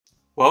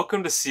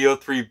Welcome to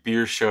CO3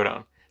 Beer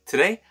Showdown.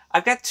 Today,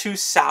 I've got two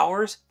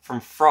sours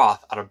from Froth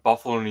out of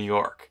Buffalo, New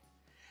York.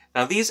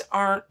 Now these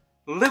aren't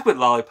liquid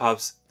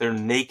lollipops, they're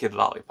naked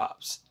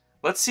lollipops.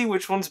 Let's see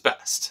which one's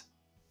best.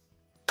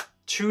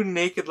 Two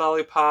naked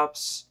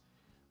lollipops,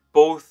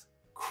 both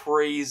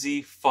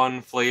crazy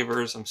fun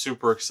flavors. I'm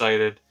super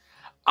excited.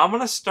 I'm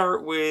gonna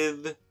start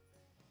with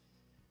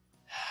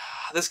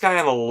this guy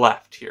on the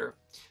left here.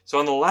 So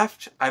on the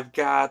left, I've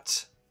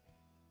got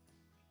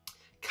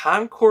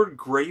Concord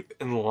Grape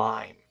and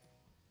Lime.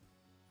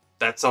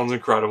 That sounds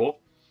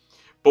incredible.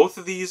 Both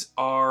of these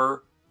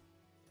are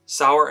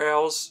sour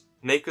ales,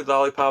 naked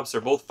lollipops.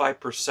 They're both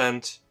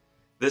 5%.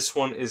 This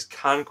one is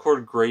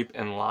Concord Grape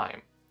and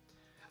Lime.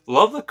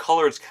 Love the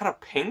color. It's kind of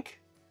pink.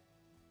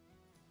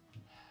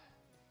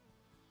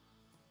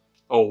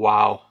 Oh,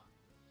 wow.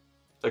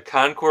 The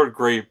Concord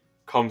Grape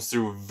comes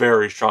through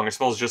very strong. It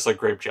smells just like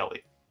grape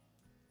jelly.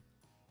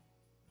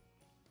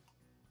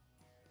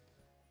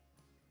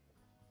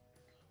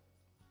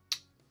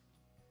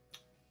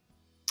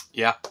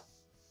 Yeah,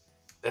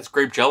 that's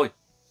grape jelly.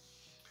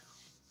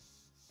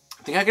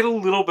 I think I get a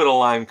little bit of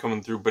lime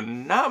coming through, but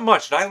not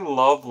much. And I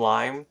love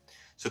lime,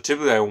 so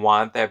typically I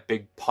want that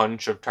big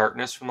punch of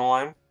tartness from the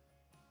lime,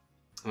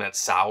 and that's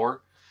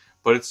sour.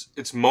 But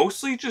it's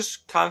mostly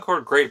just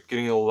Concord grape,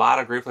 getting a lot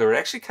of grape flavor. It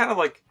actually kind of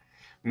like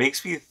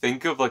makes me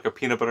think of like a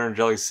peanut butter and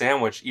jelly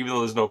sandwich, even though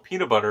there's no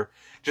peanut butter,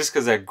 just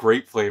because that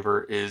grape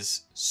flavor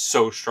is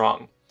so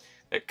strong.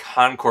 That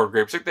Concord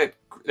grape, it's like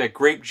that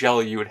grape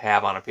jelly you would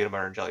have on a peanut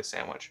butter and jelly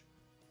sandwich.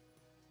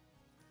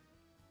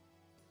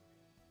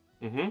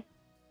 Yeah,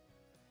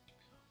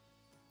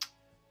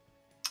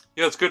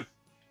 it's good.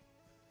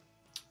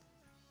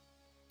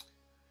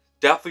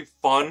 Definitely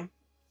fun.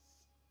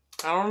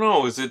 I don't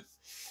know,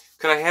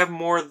 could I have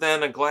more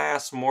than a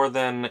glass, more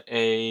than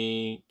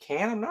a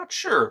can? I'm not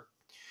sure.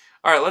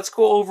 All right, let's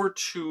go over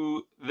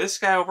to this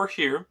guy over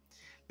here.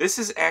 This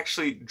is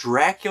actually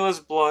Dracula's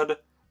Blood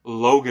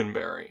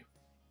Loganberry.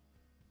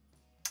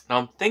 Now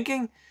I'm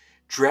thinking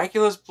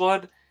Dracula's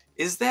Blood,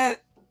 is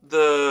that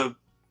the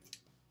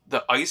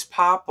ice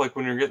pop, like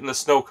when you're getting the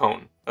snow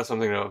cone? That's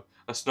something of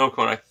a snow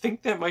cone. I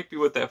think that might be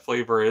what that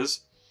flavor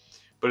is.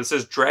 But it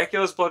says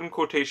Dracula's Blood in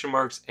quotation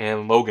marks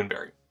and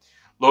Loganberry.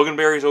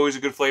 Loganberry is always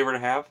a good flavor to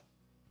have.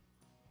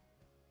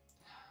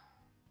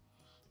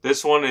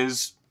 This one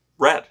is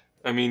red.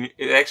 I mean,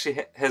 it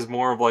actually has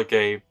more of like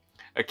a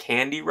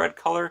candy red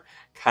color,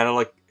 kind of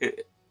like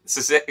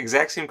it's the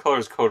exact same color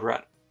as Code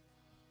Red.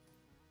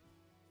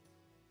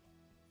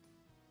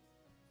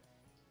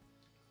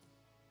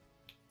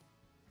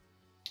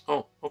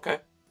 Oh, okay.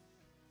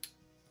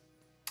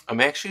 I'm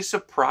actually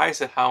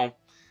surprised at how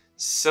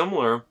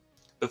similar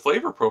the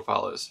flavor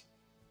profile is.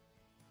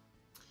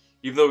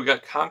 Even though we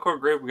got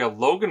Concord Grape, we got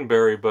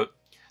Loganberry, but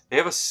they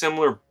have a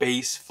similar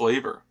base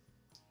flavor.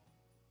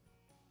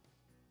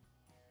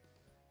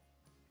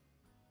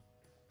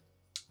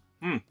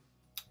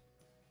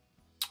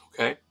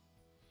 Okay.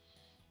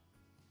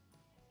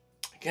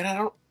 Again, I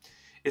don't.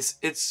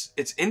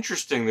 It's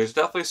interesting. There's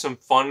definitely some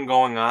fun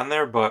going on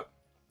there, but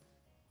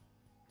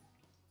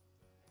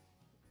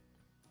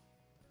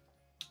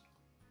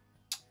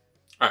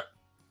all right.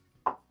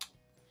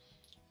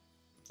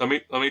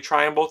 Let me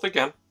try them both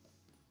again.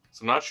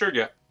 So I'm not sure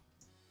yet.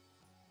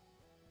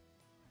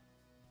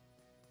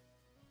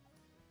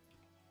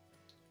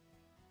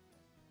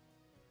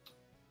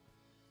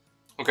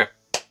 Okay.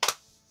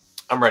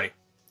 I'm ready.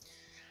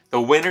 The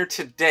winner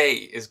today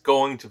is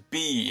going to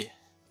be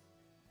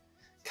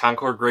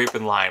Concord Grape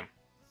and Lime.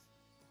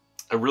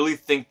 I really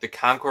think the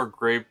Concord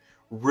Grape,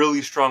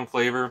 really strong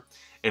flavor,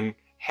 and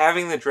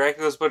having the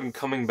Dracula's Blood and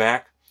coming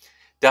back,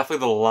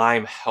 definitely the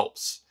lime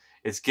helps.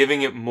 It's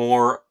giving it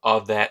more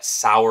of that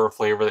sour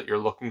flavor that you're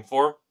looking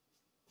for.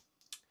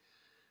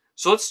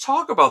 So let's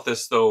talk about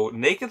this though.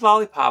 Naked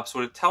Lollipops,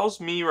 what it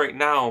tells me right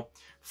now,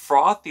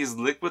 Froth, these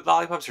liquid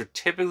lollipops are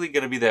typically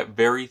going to be that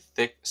very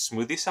thick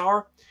smoothie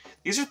sour.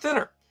 These are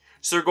thinner.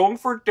 So they're going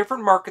for a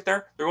different market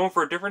there. They're going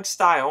for a different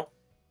style.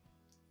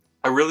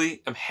 I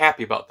really am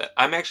happy about that.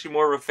 I'm actually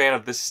more of a fan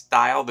of this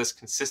style, this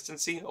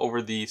consistency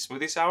over the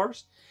smoothie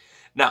sours.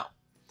 Now,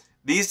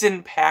 these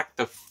didn't pack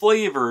the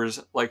flavors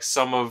like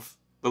some of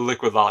the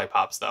liquid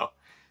lollipops though.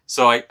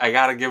 So I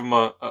got to give them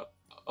a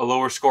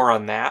lower score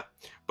on that.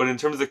 But in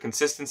terms of the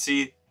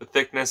consistency, the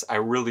thickness, I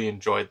really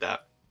enjoyed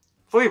that.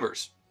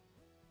 Flavors.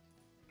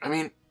 I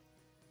mean,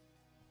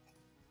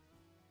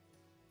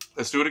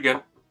 let's do it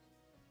again.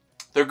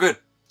 They're good.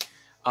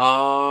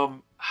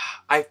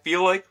 I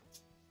feel like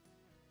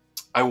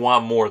I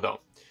want more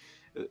though.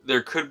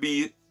 There could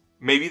be,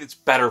 maybe it's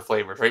better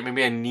flavors, right?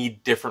 Maybe I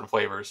need different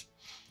flavors.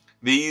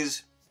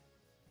 These,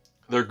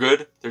 they're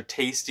good, they're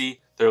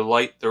tasty, they're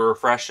light, they're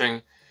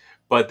refreshing,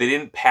 but they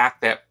didn't pack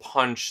that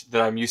punch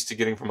that I'm used to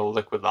getting from a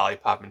liquid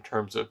lollipop in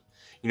terms of,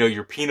 you know,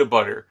 your peanut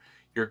butter,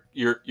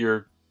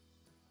 your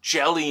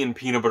jelly and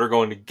peanut butter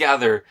going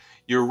together,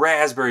 your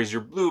raspberries,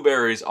 your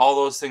blueberries, all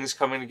those things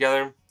coming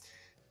together,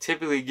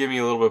 typically give me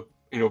a little bit,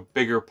 you know,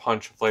 bigger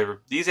punch of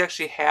flavor. These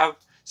actually have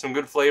some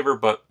good flavor,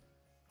 but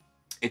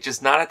It's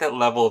just not at that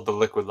level of the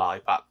liquid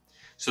lollipop.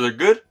 So they're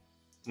good,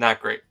 not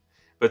great.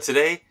 But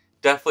today,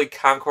 definitely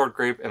Concord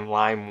Grape and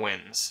Lime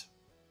wins.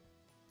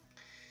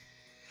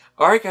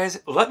 Alright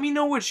guys, let me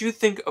know what you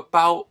think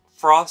about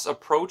Froth's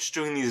approach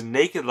doing these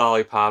naked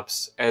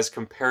lollipops as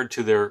compared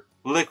to their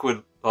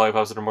liquid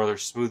lollipops that are more their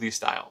smoothie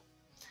style.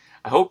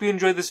 I hope you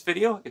enjoyed this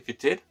video. If you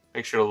did,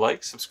 make sure to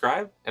like,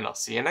 subscribe, and I'll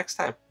see you next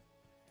time.